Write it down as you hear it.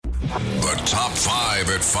The top 5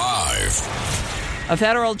 at 5. A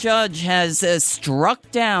federal judge has struck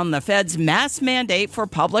down the Fed's mask mandate for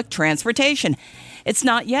public transportation. It's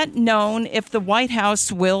not yet known if the White House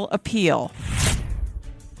will appeal.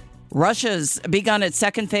 Russia's begun its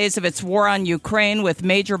second phase of its war on Ukraine with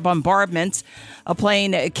major bombardments. A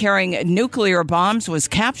plane carrying nuclear bombs was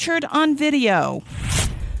captured on video.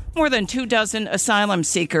 More than 24 asylum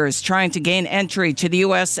seekers trying to gain entry to the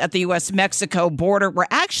U.S. at the U.S.-Mexico border were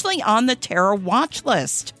actually on the terror watch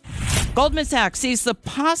list. Goldman Sachs sees the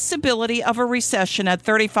possibility of a recession at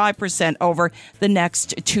 35% over the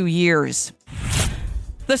next 2 years.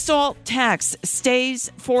 The SALT tax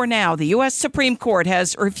stays for now. The U.S. Supreme Court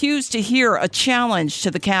has refused to hear a challenge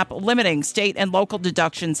to the cap limiting state and local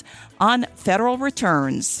deductions on federal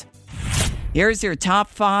returns. Here's your top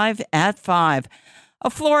 5 at 5. A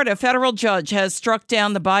Florida federal judge has struck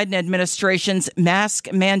down the Biden administration's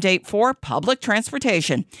mask mandate for public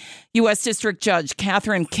transportation. U.S. District Judge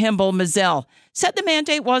Catherine Kimball Mizelle said the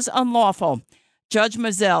mandate was unlawful. Judge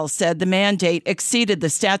Mizelle said the mandate exceeded the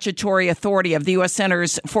statutory authority of the U.S.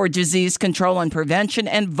 Centers for Disease Control and Prevention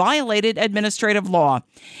and violated administrative law.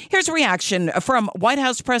 Here's a reaction from White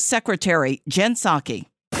House Press Secretary Jen Psaki.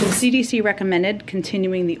 The CDC recommended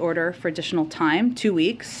continuing the order for additional time, 2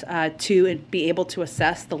 weeks, to be able to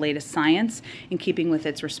assess the latest science in keeping with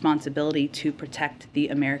its responsibility to protect the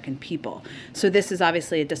American people. So this is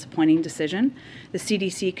obviously a disappointing decision. The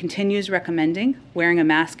CDC continues recommending wearing a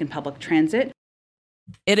mask in public transit.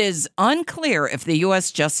 It is unclear if the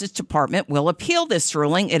U.S. Justice Department will appeal this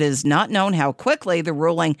ruling. It is not known how quickly the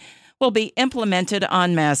ruling will be implemented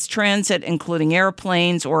on mass transit, including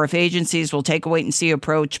airplanes, or if agencies will take a wait-and-see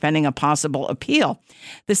approach pending a possible appeal.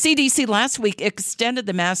 The CDC last week extended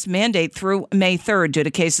the mask mandate through May 3rd due to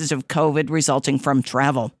cases of COVID resulting from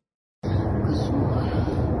travel.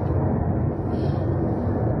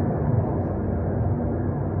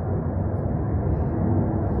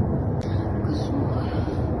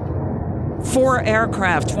 Four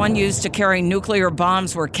aircraft, one used to carry nuclear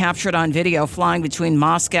bombs, were captured on video flying between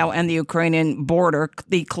Moscow and the Ukrainian border,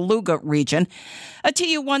 the Kaluga region. A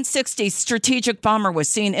Tu-160 strategic bomber was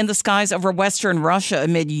seen in the skies over western Russia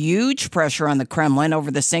amid huge pressure on the Kremlin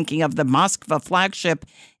over the sinking of the Moskva flagship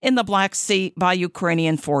in the Black Sea by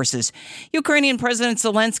Ukrainian forces. Ukrainian President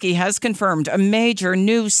Zelensky has confirmed a major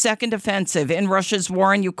new second offensive in Russia's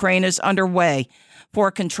war in Ukraine is underway for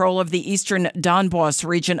control of the eastern Donbas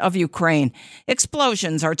region of Ukraine.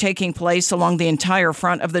 Explosions are taking place along the entire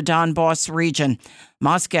front of the Donbas region.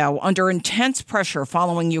 Moscow under intense pressure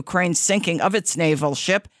following Ukraine's sinking of its naval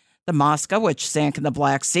ship, the Moscow, which sank in the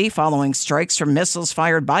Black Sea following strikes from missiles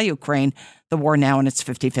fired by Ukraine. The war now in its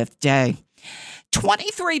 55th day.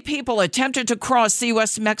 23 people attempted to cross the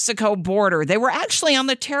U.S.-Mexico border. They were actually on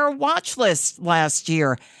the terror watch list last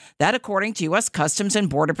year. That according to U.S. Customs and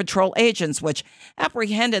Border Patrol agents, which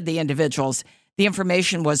apprehended the individuals. The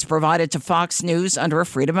information was provided to Fox News under a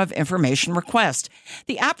Freedom of Information request.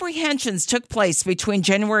 The apprehensions took place between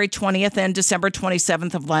January 20th and December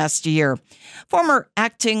 27th of last year. Former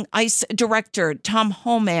acting ICE Director Tom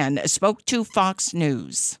Homan spoke to Fox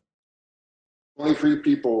News. 23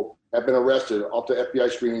 people have been arrested off the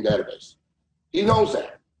FBI screening database. He knows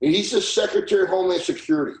that. And he's the Secretary of Homeland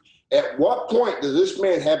Security. At what point does this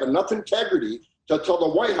man have enough integrity to tell the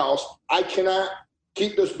White House, I cannot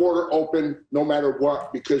keep this border open no matter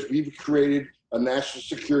what, because we've created a national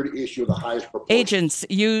security issue of the highest proportion? Agents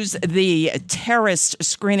use the terrorist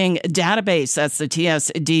screening database. That's the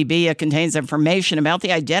TSDB. It contains information about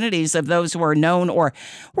the identities of those who are known or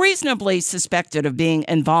reasonably suspected of being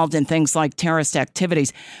involved in things like terrorist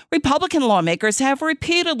activities. Republican lawmakers have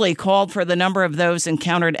repeatedly called for the number of those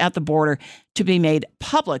encountered at the border to be made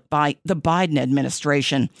public by the Biden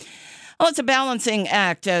administration. Well, it's a balancing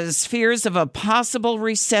act as fears of a possible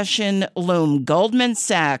recession loom. Goldman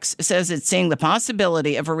Sachs says it's seeing the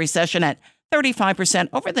possibility of a recession at 35%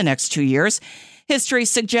 over the next 2 years. History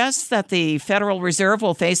suggests that the Federal Reserve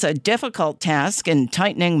will face a difficult task in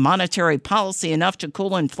tightening monetary policy enough to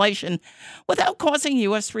cool inflation without causing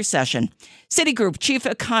U.S. recession. Citigroup chief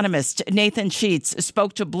economist Nathan Sheets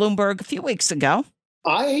spoke to Bloomberg a few weeks ago.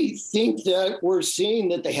 I think that we're seeing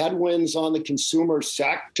that the headwinds on the consumer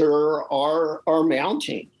sector are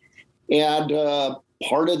mounting. And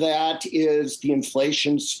part of that is the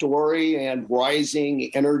inflation story and rising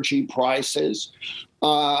energy prices.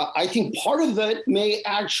 I think part of it may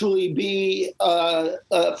actually be a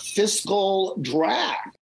fiscal drag.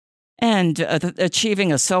 And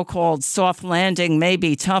achieving a so-called soft landing may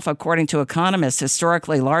be tough, according to economists.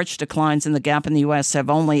 Historically, large declines in the gap in the U.S. have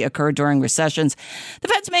only occurred during recessions. The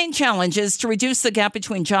Fed's main challenge is to reduce the gap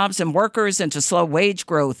between jobs and workers and to slow wage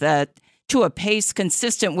growth to a pace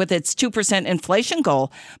consistent with its 2% inflation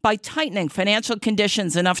goal by tightening financial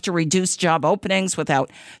conditions enough to reduce job openings without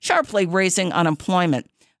sharply raising unemployment,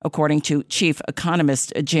 according to chief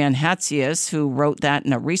economist Jan Hatzius, who wrote that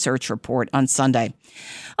in a research report on Sunday.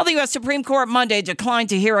 Well, the U.S. Supreme Court Monday declined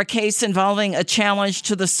to hear a case involving a challenge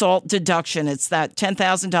to the SALT deduction. It's that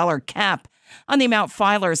 $10,000 cap on the amount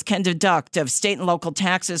filers can deduct of state and local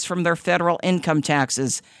taxes from their federal income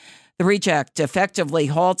taxes. The reject effectively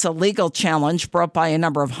halts a legal challenge brought by a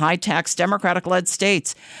number of high-tax Democratic-led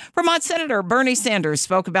states. Vermont Senator Bernie Sanders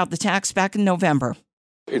spoke about the tax back in November.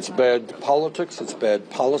 It's bad politics. It's bad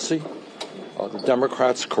policy. The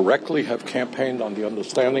Democrats correctly have campaigned on the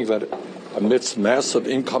understanding that amidst massive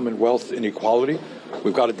income and wealth inequality,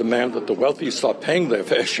 we've got to demand that the wealthy start paying their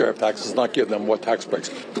fair share of taxes, not give them more tax breaks.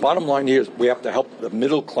 The bottom line here is we have to help the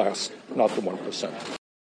middle class, not the 1%.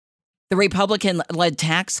 The Republican-led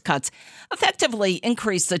tax cuts effectively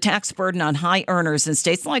increase the tax burden on high earners in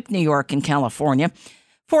states like New York and California.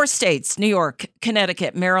 4 states, New York,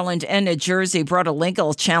 Connecticut, Maryland, and New Jersey, brought a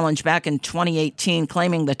legal challenge back in 2018,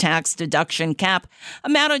 claiming the tax deduction cap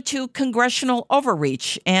amounted to congressional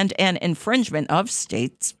overreach and an infringement of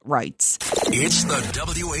states' rights. It's the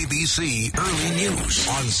WABC Early News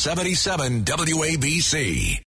on 77 WABC.